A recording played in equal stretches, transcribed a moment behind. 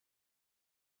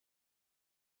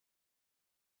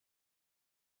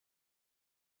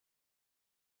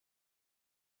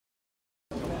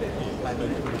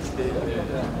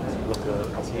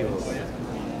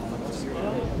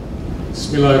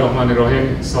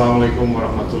Bismillahirrahmanirrahim. Assalamualaikum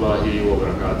warahmatullahi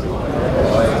wabarakatuh.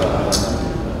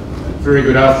 Very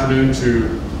good afternoon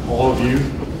to all of you,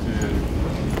 and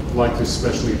I'd like to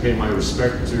especially pay my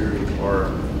respect to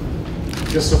our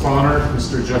guest of honor,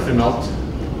 Mr. Jeff Immelt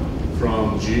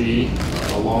from GE,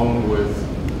 along with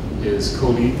his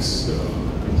colleagues,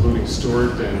 including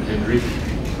Stuart and Henry.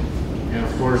 And of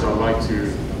course, I'd like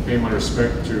to pay my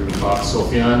respect to Pak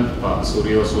Sofian, Pak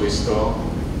Suryo Sulisto,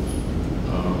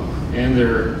 and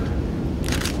their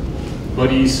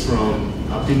buddies from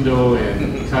Apindo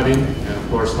and Kadin, and of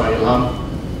course Pak Ilham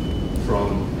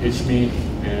from HMI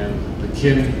and the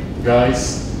KIN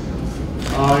guys,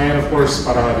 and of course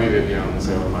para hadirin yang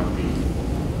saya hormati.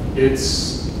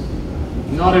 It's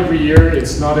not every year,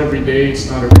 it's not every day, it's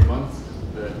not every month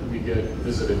that we get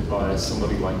visited by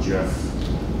somebody like Jeff,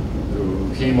 who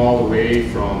came all the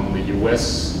way from the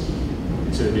US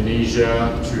to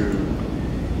Indonesia to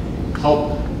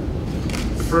help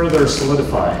further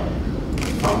solidify the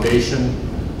foundation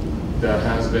that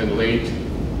has been laid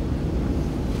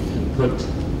and put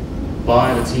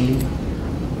by the team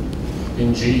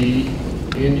in GE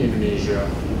in Indonesia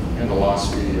in the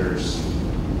last few years.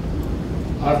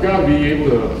 I've got to be able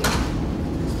to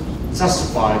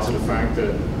testify to the fact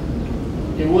that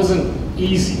it wasn't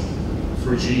easy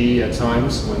for GE at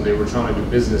times when they were trying to do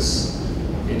business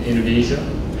in Indonesia,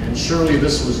 and surely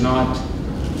this was not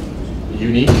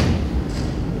unique.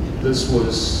 This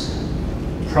was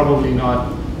probably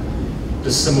not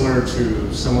dissimilar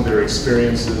to some of their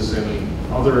experiences in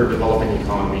other developing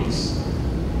economies.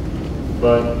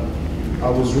 But I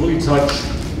was really touched,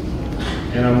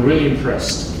 and I'm really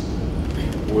impressed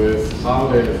with how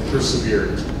they have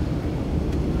persevered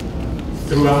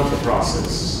throughout the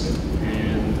process.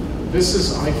 And this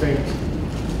is, I think,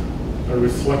 a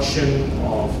reflection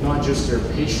of not just their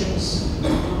patience,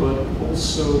 but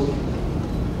also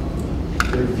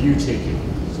their view-taking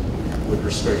with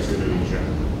respect to Indonesia.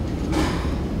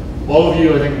 All of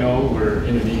you, I think, know where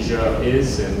Indonesia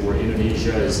is and where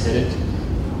Indonesia is headed.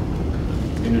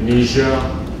 Indonesia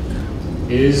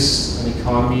is an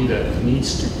economy that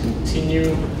needs to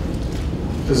continue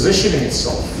positioning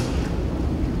itself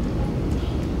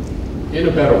in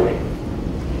a better way.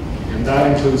 And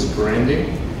that includes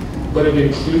branding, but it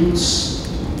includes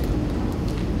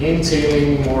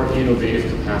entailing more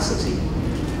innovative capacity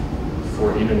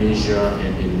for Indonesia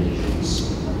and Indonesians.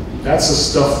 That's the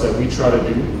stuff that we try to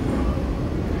do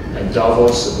at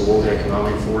Davos, at the World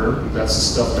Economic Forum. That's the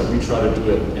stuff that we try to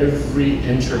do at every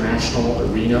international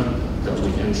arena that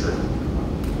we enter.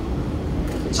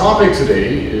 The topic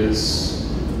today is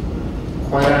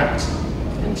quite apt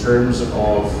in terms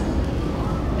of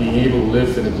being able to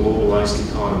live in a globalized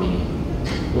economy.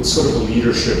 What sort of a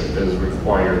leadership is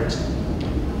required?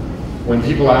 When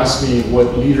people ask me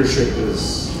what leadership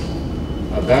is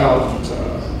about,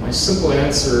 my simple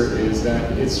answer is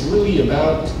that it's really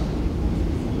about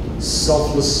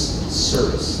selfless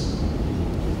service.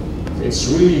 It's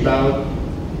really about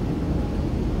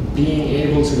being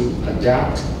able to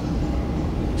adapt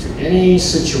to any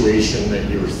situation that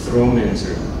you're thrown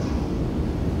into.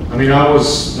 I mean, I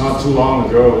was not too long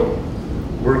ago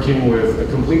working with a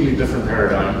completely different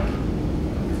paradigm,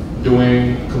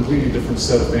 doing a completely different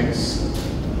set of things,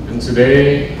 and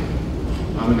today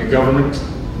I'm in the government,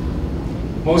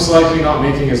 most likely not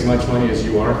making as much money as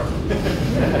you are.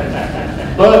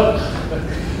 But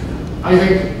I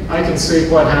think I can say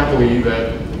quite happily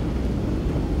that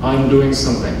I'm doing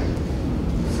something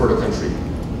for the country.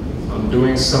 I'm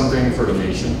doing something for the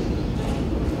nation.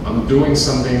 I'm doing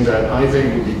something that I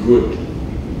think would be good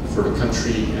for the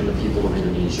country and the people of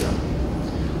Indonesia.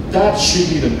 That should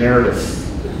be the narrative,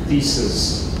 the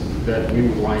thesis that we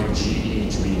would like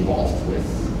GE to be involved with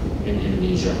in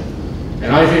Indonesia.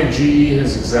 And I think GE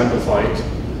has exemplified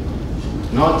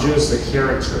not just the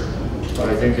character, but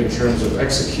I think in terms of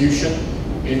execution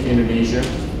in Indonesia,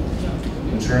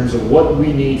 in terms of what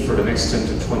we need for the next 10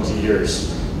 to 20 years,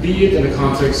 be it in the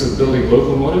context of building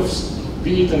locomotives,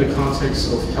 be it in the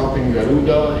context of helping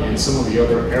Garuda and some of the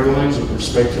other airlines with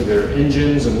respect to their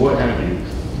engines and what have you.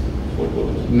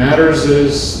 What matters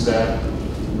is that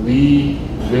we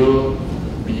will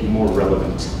be more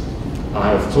relevant. I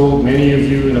have told many of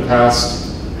you in the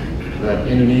past that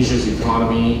Indonesia's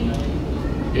economy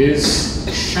is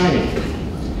shining,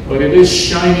 but it is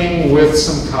shining with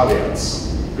some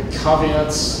caveats. The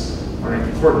caveats are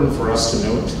important for us to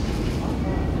note,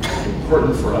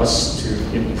 important for us to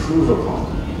improve upon.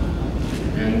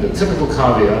 And the typical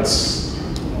caveats,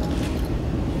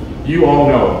 you all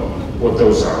know what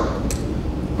those are,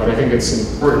 but I think it's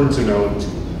important to note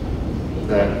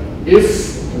that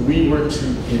if we were to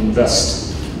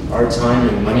invest our time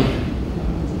and money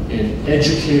in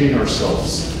educating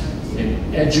ourselves, in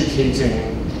educating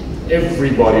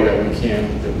everybody that we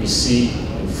can, that we see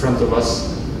in front of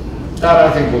us, that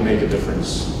I think will make a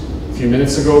difference. A few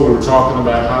minutes ago we were talking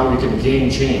about how we can game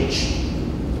change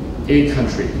a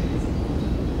country.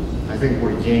 I think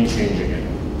we're game changing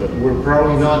it, but we're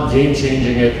probably not game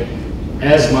changing it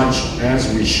as much as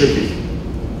we should be.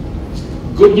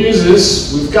 Good news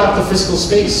is we've got the fiscal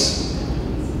space.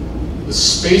 The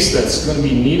space that's going to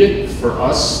be needed for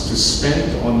us to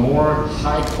spend on more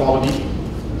high quality,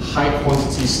 high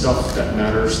quantity stuff that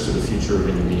matters to the future of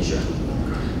Indonesia.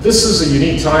 This is a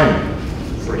unique time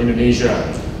for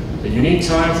Indonesia. A unique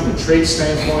time from a trade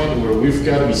standpoint where we've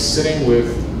got to be sitting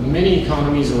with many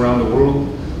economies around the world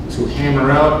to hammer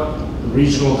out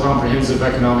regional comprehensive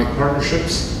economic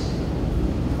partnerships,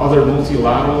 other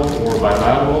multilateral or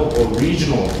bilateral or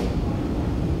regional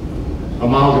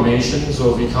amalgamations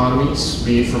of economies,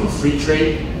 be it from a free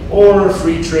trade or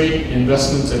free trade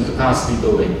investment and capacity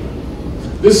building.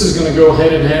 This is going to go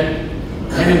hand in hand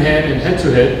and head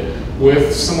to head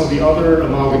with some of the other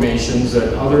amalgamations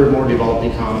that other more developed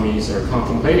economies are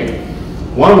contemplating.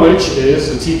 One of which is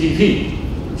the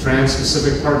TPP,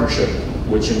 Trans-Pacific Partnership,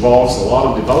 which involves a lot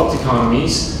of developed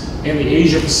economies in the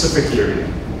Asia-Pacific area.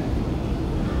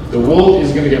 The world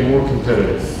is going to get more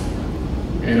competitive,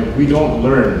 and if we don't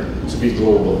learn to be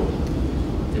global,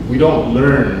 if we don't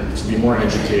learn to be more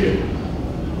educated,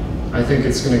 I think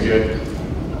it's going to get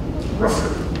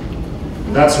rougher.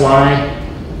 And that's why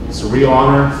it's a real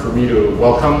honor for me to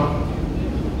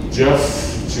welcome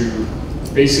Jeff to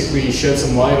basically shed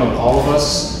some light on all of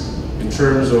us in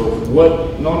terms of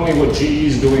not only what GE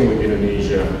is doing with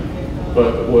Indonesia,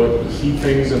 but what he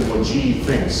thinks and what GE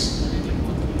thinks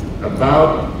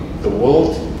about the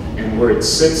world and where it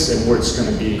sits and where it's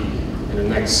going to be in the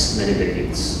next many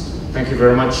decades. Thank you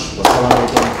very much. You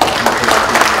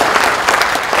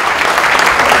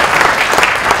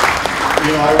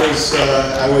know,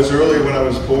 I was early when I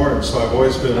was born, so I've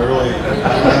always been early.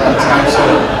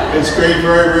 So it's great.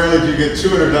 Very rarely do you get two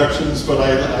introductions, but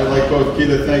I like both.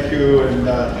 Gita, thank you, and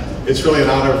it's really an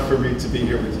honor for me to be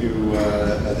here with you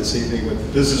this evening with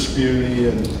the business community,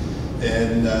 and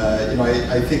you know,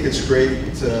 I think it's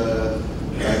great.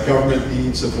 Government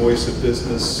needs a voice of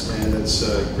business, and it's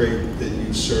great that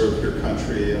you serve your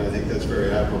country, and I think that's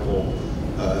very admirable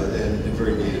and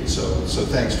very needed. So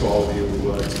thanks to all of you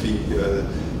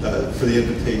for the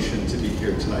invitation to be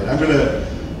here tonight. I'm going to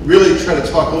really try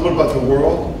to talk a little bit about the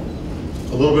world,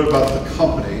 a little bit about the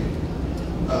company,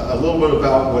 a little bit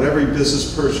about what every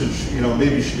business person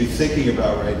maybe should be thinking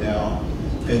about right now,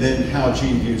 and then how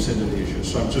GE views Indonesia.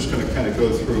 So I'm just going to kind of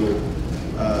go through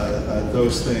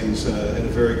those things in a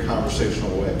very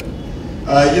conversational way.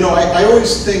 You know, I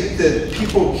always think that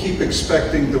people keep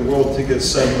expecting the world to get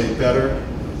suddenly better,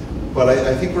 but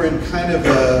I think we're in kind of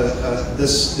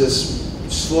this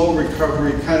slow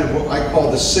recovery, kind of what I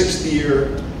call the sixth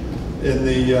year in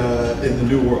the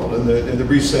new world, in the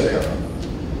reset era.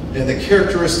 And the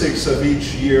characteristics of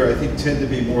each year, I think, tend to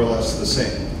be more or less the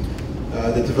same.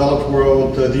 The developed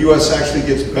world, the U.S. actually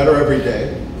gets better every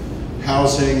day.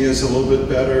 Housing is a little bit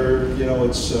better. You know,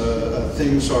 it's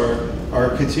things are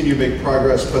continue to make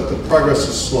progress, but the progress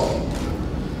is slow.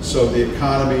 So the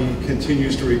economy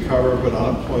continues to recover, but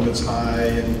unemployment's high,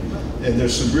 and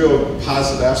there's some real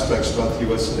positive aspects about the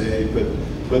U.S. today,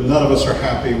 but none of us are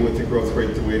happy with the growth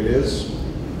rate the way it is.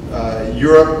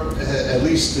 Europe, at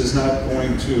least, is not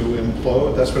going to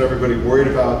implode. That's what everybody worried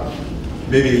about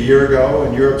maybe a year ago,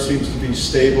 and Europe seems to be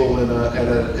stable at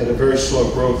a very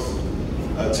slow growth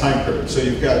time period. So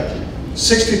you've got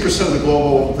 60%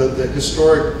 of the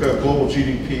historic global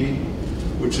GDP,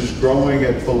 which is growing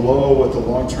at below what the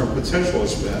long-term potential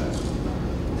has been.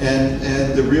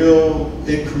 And the real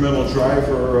incremental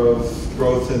driver of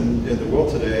growth in the world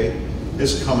today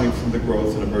is coming from the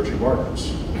growth in emerging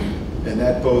markets. And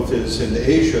that both is in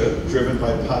Asia, driven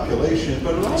by population,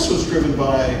 but it also is driven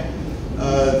by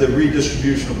the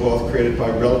redistribution of wealth created by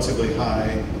relatively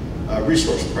high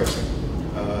resource pricing.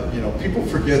 You know, people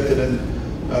forget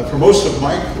that for most of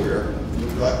my career,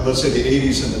 let's say the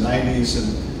 80s and the 90s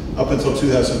and up until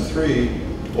 2003,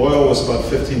 oil was about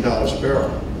 $15 a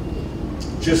barrel.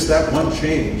 Just that one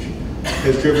change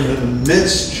has driven an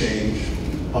immense change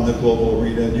on the global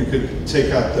arena. And you could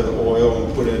take out the oil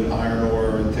and put in iron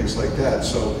ore and things like that.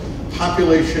 So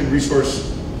population,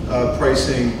 resource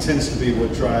pricing tends to be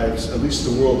what drives at least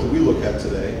the world that we look at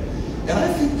today. And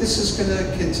I think this is going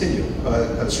to continue.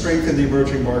 Strength in the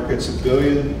emerging markets, 1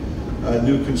 billion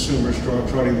new consumers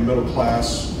joining the middle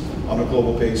class on a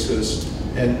global basis,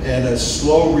 and a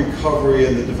slow recovery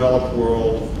in the developed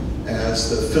world as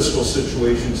the fiscal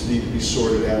situations need to be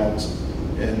sorted out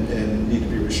and need to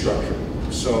be restructured.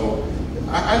 So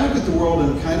I look at the world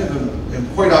and kind of am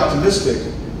quite optimistic,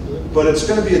 but it's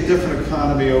going to be a different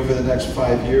economy over the next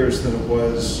 5 years than it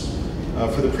was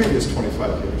for the previous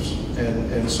 25 years.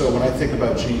 And so when I think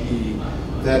about GE,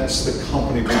 that's the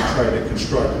company we try to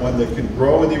construct, one that can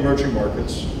grow in the emerging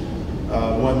markets,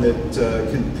 one that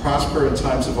can prosper in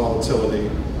times of volatility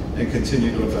and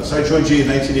continue to invest. I joined GE in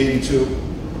 1982.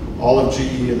 All of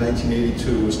GE in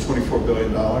 1982 was $24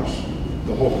 billion,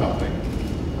 the whole company.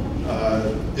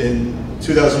 In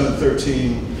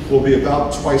 2013, will be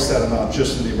about twice that amount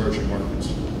just in the emerging markets.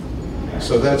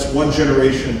 So that's one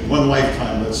generation, one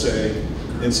lifetime, let's say,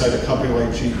 inside a company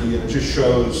like GE, and it just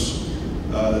shows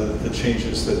the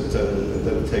changes that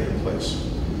have taken place.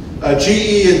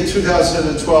 GE in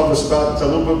 2012 was about a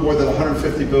little bit more than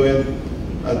 $150 billion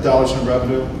in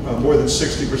revenue. More than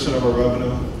 60% of our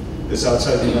revenue is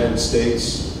outside the United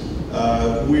States.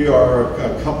 We are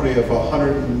a company of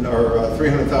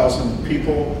 300,000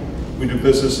 people. We do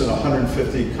business in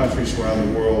 150 countries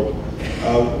around the world.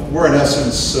 We're in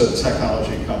essence a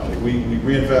technology company. We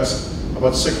reinvest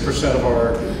about 6% of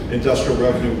our industrial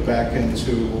revenue back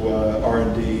into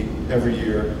R&D every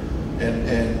year,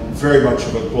 and very much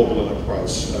of a global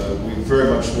enterprise. We very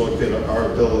much look at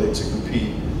our ability to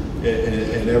compete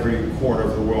in every corner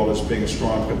of the world as being a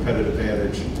strong competitive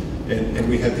advantage. And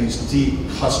we have these deep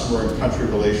customer and country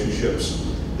relationships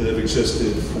that have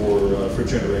existed for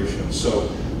generations. So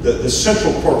the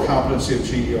central core competency of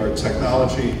GE are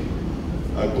technology,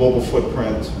 global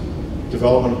footprnt,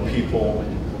 development of people,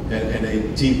 and a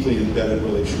deeply embedded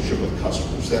relationship with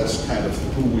customers. That's kind of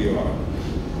who we are.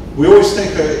 We always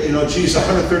think, GE is a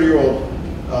 130-year-old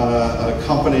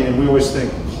company, and we always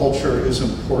think culture is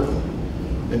important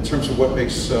in terms of what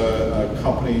makes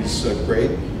companies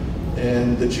great.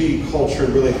 And the GE culture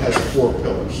really has 4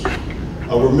 pillars.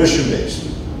 We're mission-based.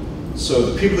 So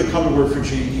the people that come to work for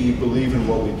GE believe in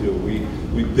what we do.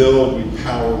 We build, we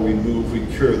power, we move, we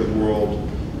cure the world.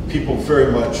 People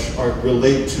very much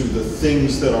relate to the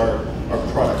things that our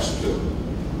products do.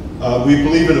 We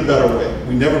believe in a better way.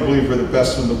 We never believe we're the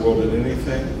best in the world at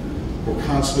anything. We're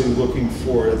constantly looking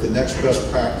for the next best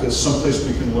practice, someplace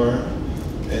we can learn.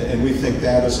 And we think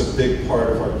that is a big part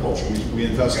of our culture. We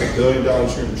invest $1 billion a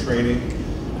year in training,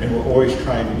 and we're always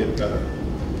trying to get better.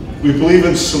 We believe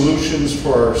in solutions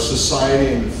for our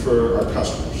society and for our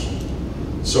customers.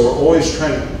 So we're always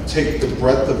trying to take the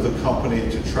breadth of the company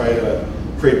to try to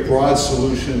create broad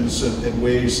solutions and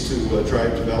ways to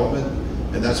drive development,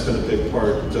 and that's been a big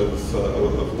part of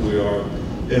who we are.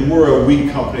 And we're a we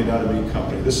company, not a me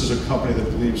company. This is a company that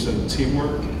believes in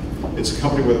teamwork. It's a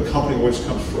company where the company always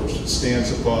comes first. It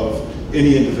stands above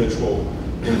any individual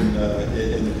in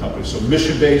the company. So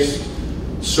mission-based,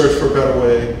 search for a better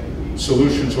way,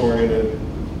 solutions-oriented,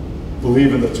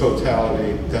 believe in the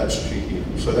totality, that's GE.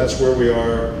 So that's where we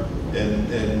are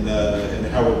and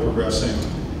how we're progressing.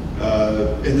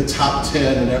 In the top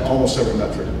 10 in almost every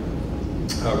metric.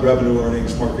 Revenue,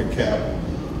 earnings, market cap,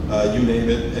 you name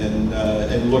it,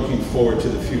 and looking forward to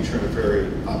the future in a very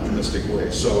optimistic way.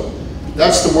 So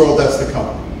that's the world, that's the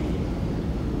company.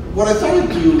 What I thought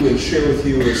I'd do and share with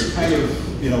you is kind of,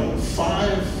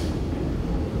 5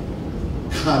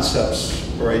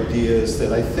 concepts or ideas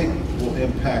that I think will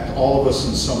impact all of us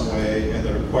in some way and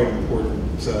that are quite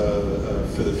important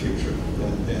for the future.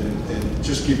 And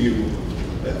just give you,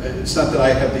 it's not that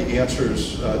I have the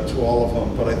answers to all of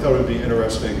them, but I thought it would be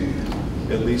interesting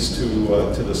at least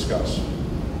to discuss.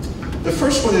 The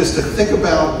first one is to think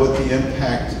about what the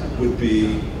impact would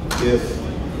be if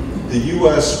the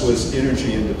U.S. was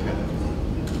energy independent.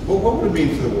 Well, what would it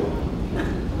mean for the world?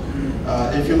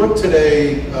 If you look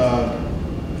today,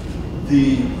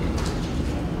 the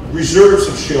reserves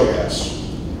of shale gas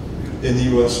in the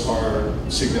U.S. are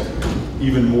significant,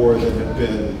 even more than have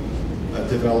been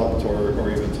developed or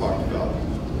even talked about.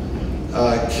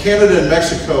 Canada and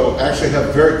Mexico actually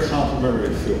have very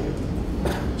complementary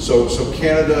fuel. So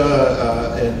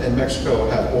Canada and Mexico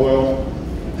have oil.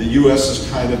 The U.S.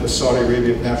 is kind of the Saudi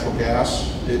Arabia of natural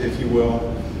gas, if you will.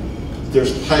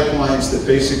 There's pipelines that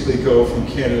basically go from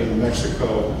Canada to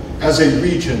Mexico. As a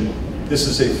region, this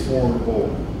is a formidable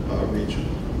region.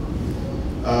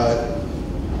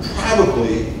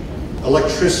 Probably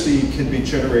electricity can be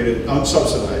generated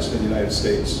unsubsidized in the United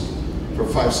States for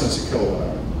 5 cents a kilowatt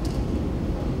hour.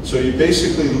 So you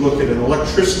basically look at an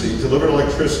delivered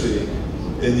electricity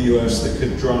in the U.S. that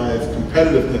could drive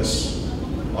competitiveness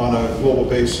on a global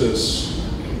basis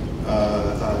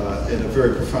in a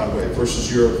very profound way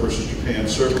versus Europe, versus Japan,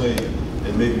 certainly,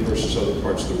 and maybe versus other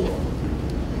parts of the world.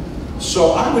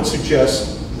 So I would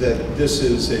suggest that this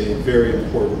is a very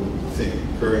important thing,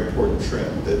 very important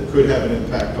trend that could have an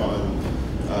impact on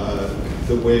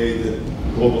the way that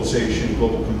globalization,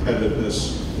 global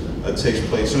competitiveness takes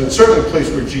place. And it's certainly a place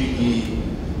where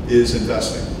GE is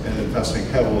investing, and investing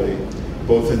heavily,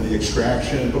 both in the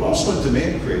extraction, but also in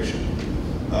demand creation.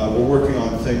 We're working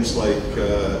on things like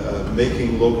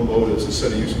making locomotives,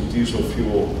 instead of using diesel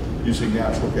fuel, using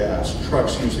natural gas,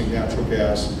 trucks using natural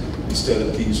gas instead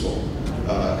of diesel,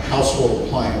 household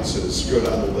appliances go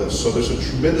down the list. So there's a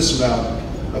tremendous amount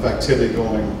of activity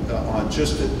going on,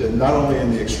 just not only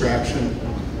in the extraction,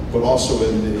 but also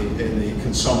in the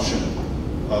consumption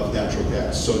of natural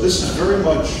gas. So this is very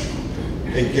much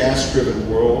a gas-driven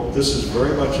world. This is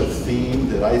very much a theme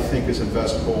that I think is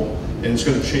investable, and it's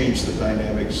going to change the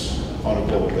dynamics on a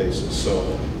global basis.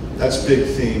 So that's big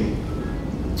theme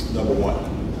number one.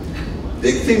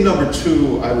 Big theme number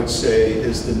two, I would say,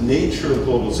 is the nature of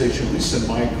globalization, at least in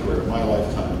my career, my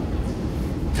lifetime,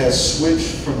 has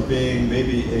switched from being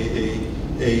maybe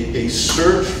a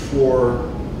search for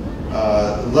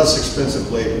less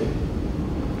expensive labor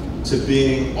to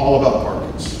being all about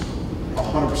markets,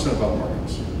 100% about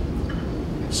markets.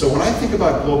 So when I think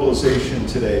about globalization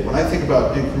today, when I think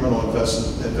about incremental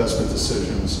investment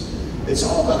decisions, it's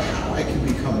all about how I can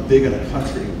become big in a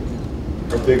country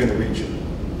or big in a region.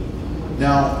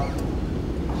 Now,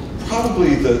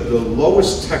 probably the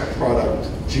lowest tech product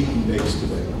GE makes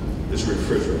today is a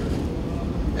refrigerator.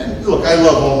 And look, I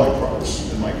love all my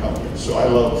products in my company, so I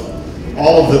love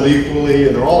all of them equally,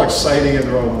 and they're all exciting in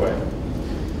their own way.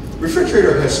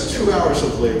 Refrigerator has 2 hours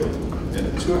of labor in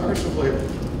it, 2 hours of labor.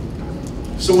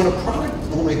 So when a product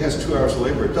only has 2 hours of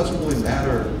labor, it doesn't really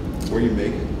matter where you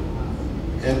make it.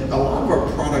 And a lot of our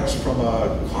products from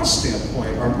a cost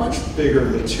standpoint are much bigger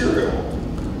material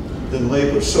than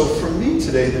labor. So for me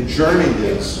today, the journey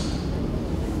is,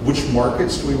 which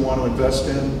markets do we want to invest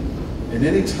in? And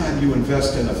anytime you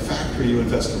invest in a factory, you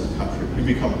invest in the country. You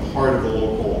become part of the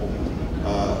local,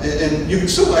 and you can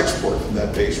still export from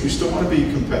that base. We still want to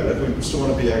be competitive, we still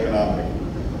want to be economic.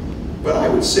 But I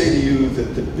would say to you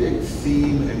that the big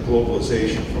theme in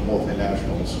globalization for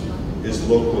multinationals is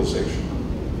localization.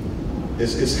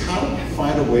 Is how to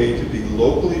find a way to be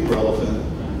locally relevant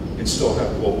and still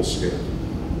have global scale.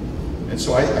 And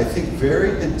so I think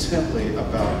very intently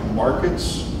about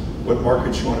markets, what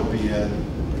markets you want to be in,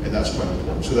 and that's quite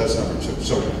important. So that's number two.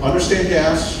 So understand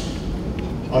gas,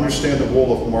 understand the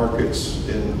role of markets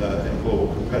in global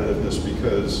competitiveness,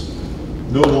 because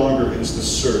no longer is the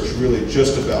search really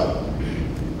just about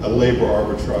a labor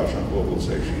arbitrage on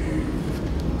globalization.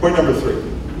 Point number three,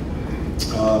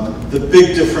 the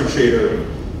big differentiator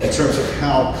in terms of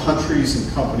how countries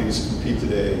and companies compete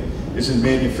today is in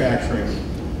manufacturing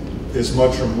is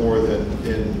much or more than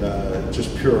in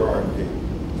just pure R&D.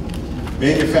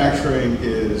 Manufacturing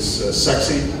is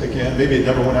sexy, again, maybe it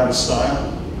never went out of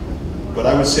style, but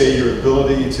I would say your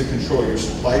ability to control your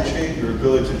supply chain, your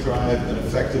ability to drive an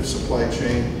effective supply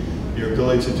chain, your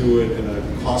ability to do it in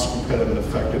a cost competitive and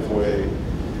effective way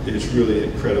is really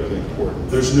incredibly important.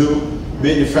 There's new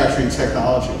manufacturing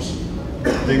technologies,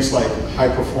 things like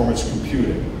high performance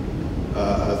computing,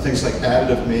 things like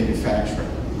additive manufacturing,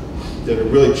 that are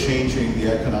really changing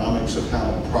the economics of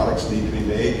how products need to be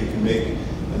made. You can make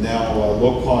now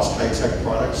low-cost, high-tech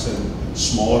products in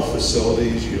smaller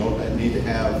facilities. You don't need to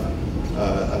have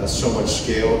so much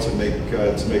scale to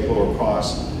make lower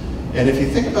costs. And if you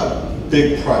think about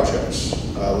big projects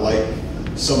like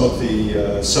some of the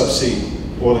subsea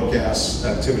oil and gas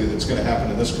activity that's going to happen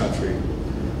in this country,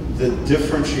 the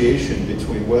differentiation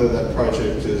between whether that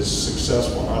project is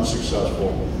successful or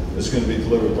unsuccessful is going to be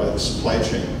delivered by the supply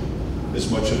chain as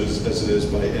much as it is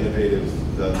by innovative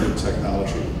new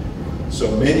technology. So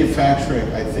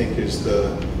manufacturing, I think, is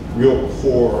the real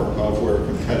core of where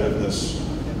competitiveness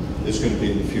is going to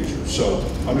be in the future. So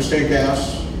understand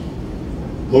gas,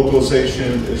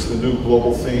 localization is the new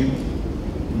global theme,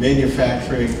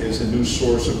 manufacturing is a new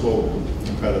source of global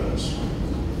competitiveness.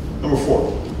 Number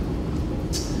four,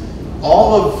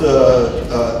 all of the,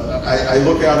 I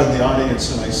look out in the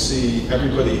audience and I see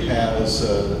everybody has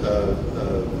a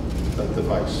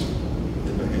device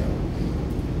in their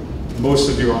hand. Most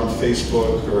of you are on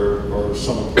Facebook or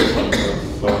some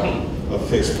equivalent of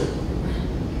Facebook.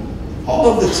 All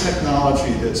of the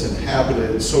technology that's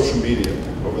inhabited social media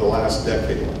over the last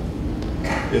decade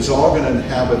is all going to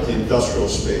inhabit the industrial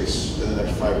space in the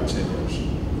next 5 or 10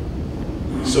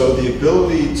 years. So the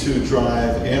ability to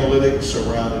drive analytics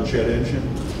around a jet engine,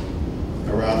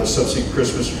 around a subsea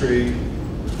Christmas tree,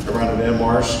 around an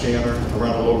MR scanner,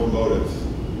 around a locomotive,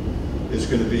 is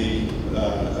going to be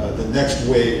the next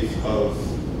wave of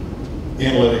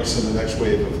analytics and the next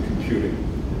wave of computing.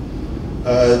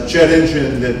 Jet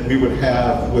engine that we would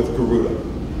have with Garuda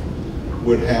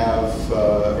would have,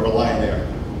 or Lion Air,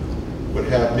 would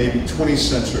have maybe 20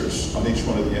 sensors on each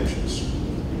one of the engines.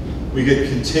 We get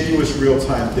continuous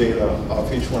real-time data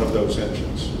off each one of those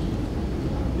engines.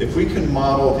 If we can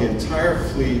model the entire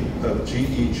fleet of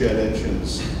GE jet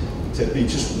engines to be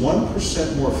just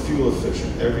 1% more fuel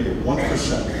efficient every year,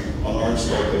 1% on our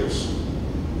installed base,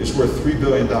 is worth $3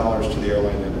 billion to the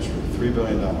airline industry, $3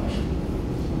 billion.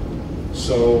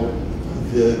 So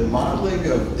the modeling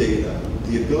of data,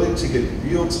 the ability to get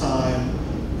real-time,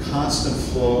 constant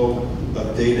flow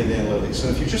of data and analytics.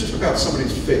 And if you just took out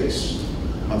somebody's face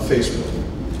on Facebook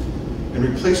and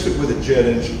replaced it with a jet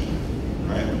engine,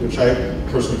 right, which I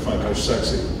personally find more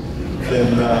sexy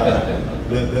than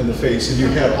the face, and you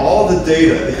had all the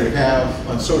data that you have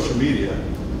on social media,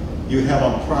 you have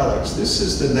on products, this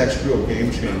is the next real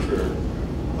game changer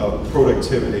of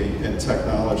productivity and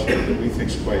technology that we think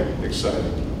is quite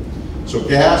exciting. So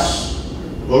gas,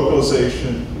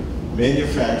 localization,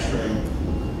 manufacturing,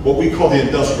 what we call the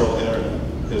industrial internet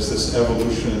is this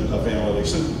evolution of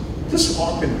analytics. And this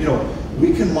all can,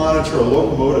 we can monitor a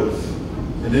locomotive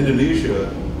in Indonesia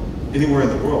anywhere in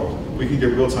the world. We can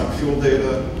get real-time fuel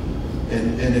data,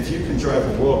 and if you can drive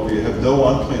a world where you have no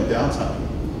unplanned downtime,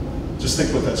 just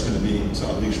think what that's going to mean to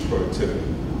unleash productivity.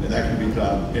 And that can be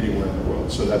done anywhere in the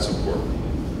world, so that's important.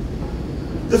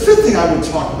 The fifth thing I would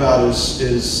talk about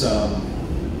is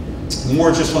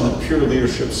more just on the pure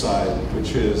leadership side,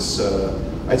 which is,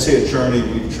 I'd say, a journey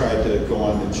we've tried to go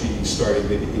on in GE starting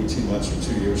maybe 18 months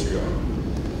or 2 years ago.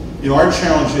 Our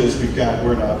challenge is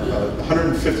we're in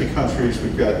 150 countries,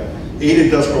 we've got 8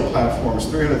 industrial platforms,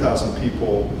 300,000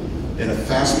 people in a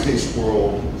fast-paced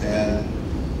world, and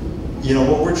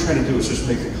what we're trying to do is just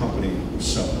make the company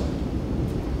simple.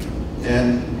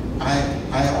 And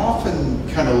I often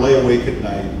kind of lay awake at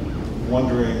night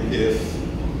wondering if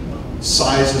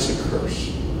size is a curse,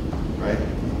 right?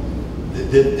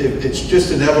 It's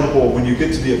just inevitable when you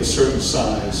get to be of a certain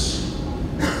size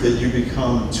that you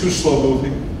become too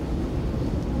slow-moving,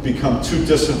 become too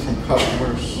distant from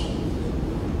customers,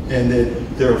 and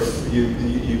that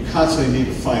you constantly need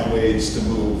to find ways to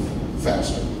move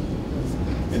faster.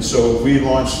 And so we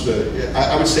launched,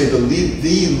 I would say, the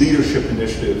leadership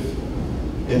initiative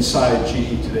inside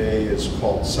GE today is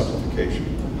called simplification.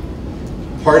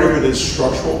 Part of it is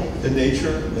structural in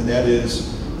nature, and that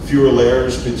is fewer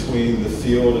layers between the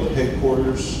field and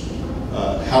headquarters,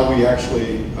 how we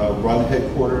actually run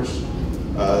headquarters,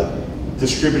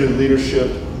 distributed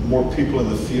leadership, more people in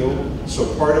the field. So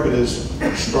part of it is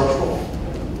structural,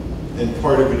 and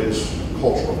part of it is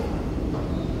cultural.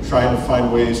 Trying to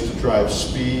find ways to drive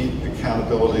speed,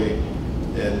 accountability,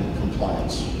 and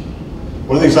compliance.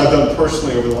 One of the things I've done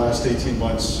personally over the last 18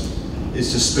 months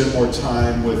is to spend more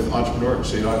time with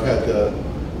entrepreneurs. I've had the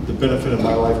benefit in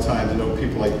my lifetime to know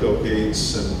people like Bill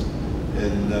Gates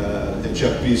and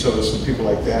Jeff Bezos and people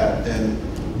like that, and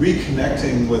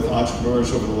reconnecting with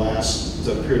entrepreneurs over the last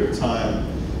period of time.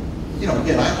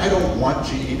 Again, I don't want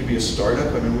GE to be a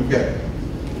startup. I mean,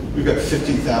 we've got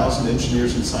 50,000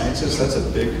 engineers and scientists. That's a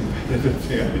big competitive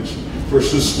advantage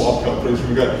versus small companies.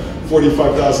 We've got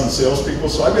 45,000 salespeople.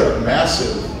 So I've got a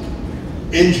massive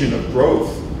engine of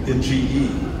growth in GE.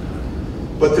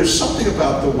 But there's something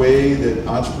about the way that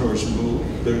entrepreneurs move.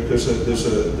 There's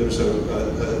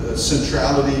a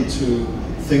centrality to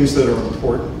things that are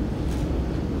important.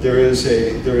 There is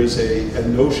a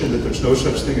notion that there's no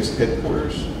such thing as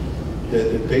headquarters.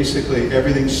 That basically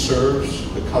everything serves,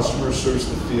 the customer serves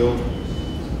the field.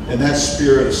 And that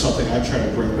spirit is something I'm trying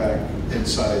to bring back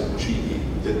inside GE.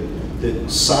 That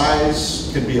size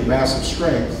can be a massive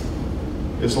strength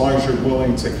as long as you're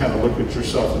willing to kind of look at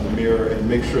yourself in the mirror and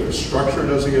make sure the structure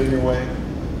doesn't get in your way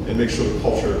and make sure the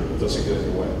culture doesn't get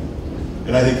in your way.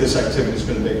 And I think this activity is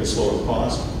going to make us lower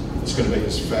cost, it's going to make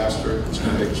us faster, it's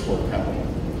going to make us more accountable.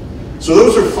 So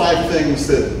those are 5 things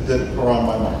that are on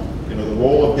my mind. The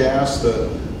role of gas, the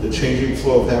changing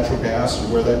flow of natural gas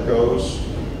and where that goes,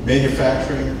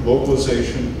 manufacturing,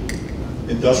 localization,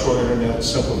 industrial internet,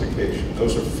 simplification.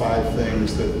 Those are 5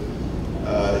 things that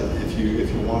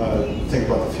if you want to think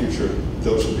about the future,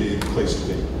 those would be the place to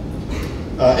be.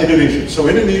 Indonesia. So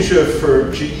Indonesia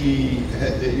for GE,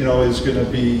 is going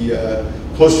to be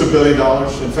close to $1 billion.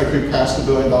 In fact, we passed $1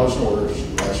 billion in orders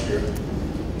last year.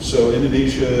 So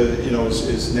Indonesia,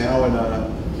 is now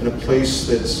in a place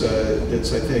that's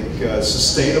I think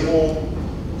sustainable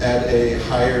at a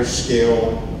higher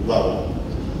scale level.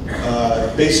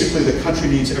 Basically, the country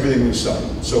needs everything we sell.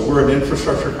 So we're an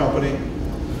infrastructure company,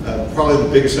 probably the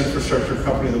biggest infrastructure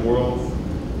company in the world.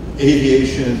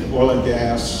 Aviation, oil and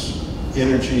gas,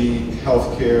 energy,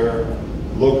 healthcare,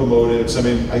 locomotives. I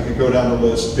mean, I could go down the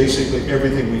list. Basically,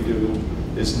 everything we do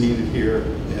is needed here,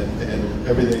 and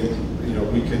everything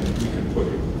we can put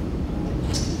here.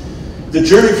 The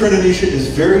journey for Indonesia is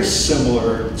very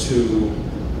similar to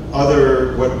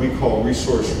other what we call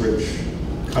resource-rich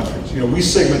countries. We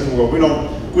segment the world. We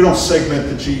don't segment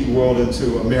the GE world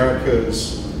into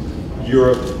Americas,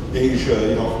 Europe,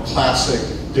 Asia. Classic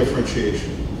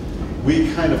differentiation.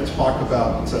 We kind of talk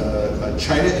about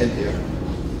China, India,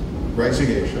 rising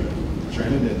Asia,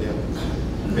 China and India,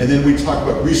 and then we talk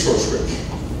about resource-rich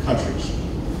countries.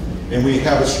 And we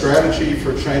have a strategy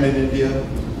for China and India,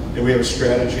 and we have a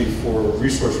strategy for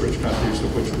resource-rich countries,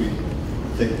 of which we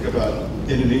think about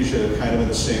Indonesia kind of in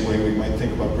the same way we might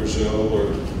think about Brazil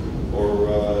or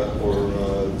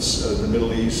the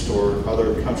Middle East or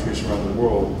other countries around the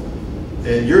world.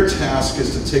 And your task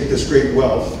is to take this great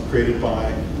wealth created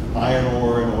by iron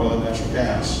ore and oil and natural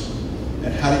gas,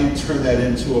 and how do you turn that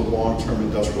into a long-term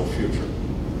industrial future?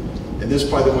 And this,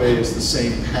 by the way, is the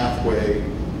same pathway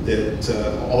that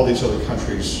all these other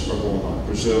countries are going on,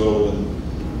 Brazil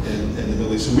and the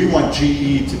Middle East. And we want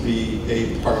GE to be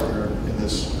a partner in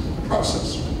this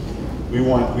process. We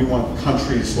want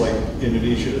countries like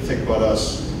Indonesia to think about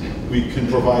us. We can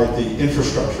provide the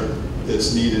infrastructure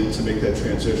that's needed to make that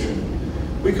transition.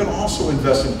 We can also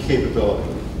invest in capability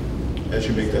as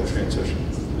you make that transition.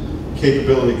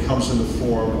 Capability comes in the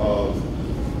form of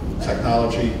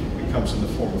technology, it comes in the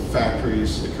form of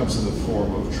factories, it comes in the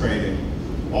form of training,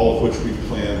 all of which we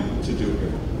plan to do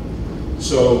here.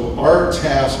 So our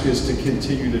task is to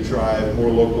continue to drive more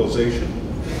localization.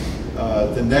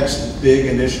 The next big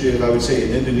initiative, I would say,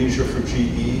 in Indonesia for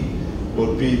GE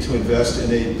will be to invest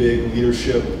in a big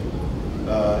leadership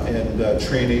and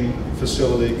training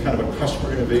facility, kind of a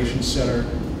customer innovation center,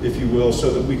 if you will, so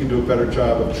that we can do a better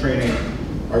job of training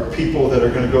our people that are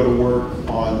going to go to work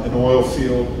on an oil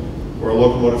field or a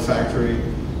locomotive factory,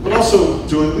 but also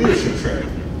doing leadership training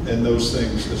and those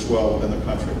things as well in the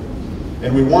country.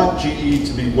 And we want GE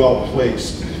to be well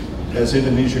placed as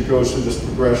Indonesia goes through this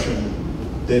progression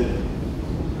that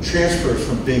transfers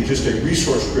from being just a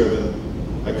resource-driven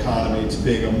economy to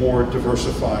being a more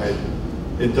diversified,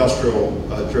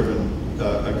 industrial-driven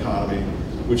economy,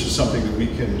 which is something that we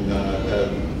can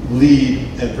lead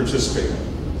and participate in.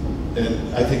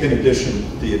 And I think in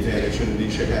addition, the advantage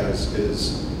Indonesia has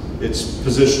is its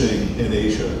positioning in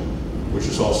Asia, which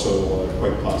is also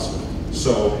quite positive.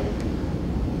 So,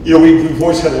 we've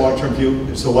always had a long-term view.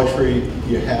 It's a luxury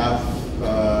you have,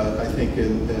 I think,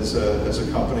 as a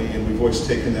company, and we've always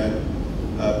taken that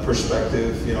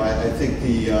perspective. I think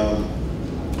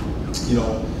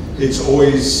it's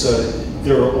always,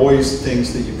 there are always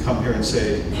things that you come here and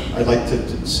say, I'd like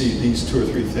to see these 2 or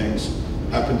 3 things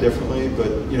happen differently, but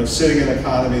sitting in an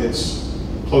economy that's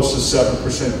close to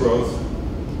 7% growth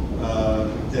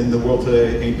in the world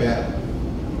today ain't bad.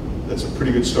 That's a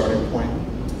pretty good starting point,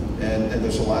 and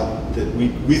there's a lot that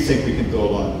we think we can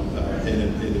build on in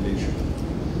Indonesia.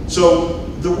 So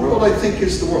the world, I think,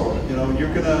 is the world.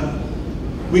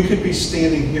 We could be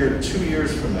standing here 2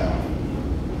 years from now,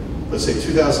 let's say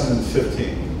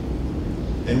 2015,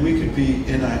 and we could be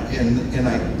in an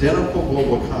identical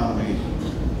global economy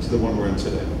to the one we're in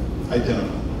today.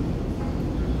 Identical.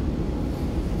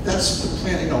 That's the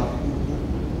plan.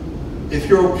 If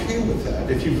you're okay with that,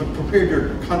 if you've prepared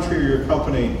your country or your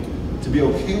company to be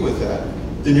okay with that,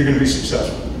 then you're going to be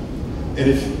successful. And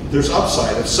if there's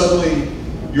upside, if suddenly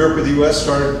Europe or the US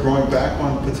started growing back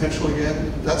on potential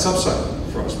again, that's upside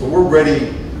for us. But we're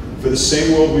ready for the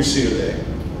same world we see today.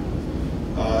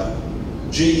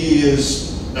 GE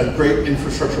is a great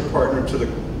infrastructure partner to the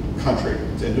country,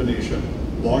 to Indonesia,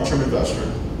 long-term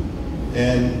investor,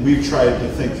 and we've tried to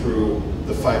think through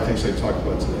the 5 things I talked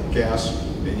about today: gas,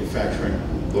 manufacturing,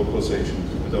 localization,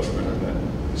 industrial internet,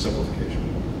 simplification.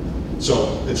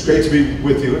 So it's great to be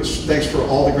with you. Thanks for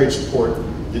all the great support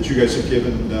that you guys have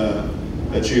given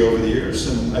GE over the years,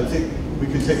 and I think we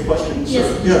can take questions.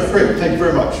 Yes. Yeah, great. Thank you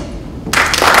very much.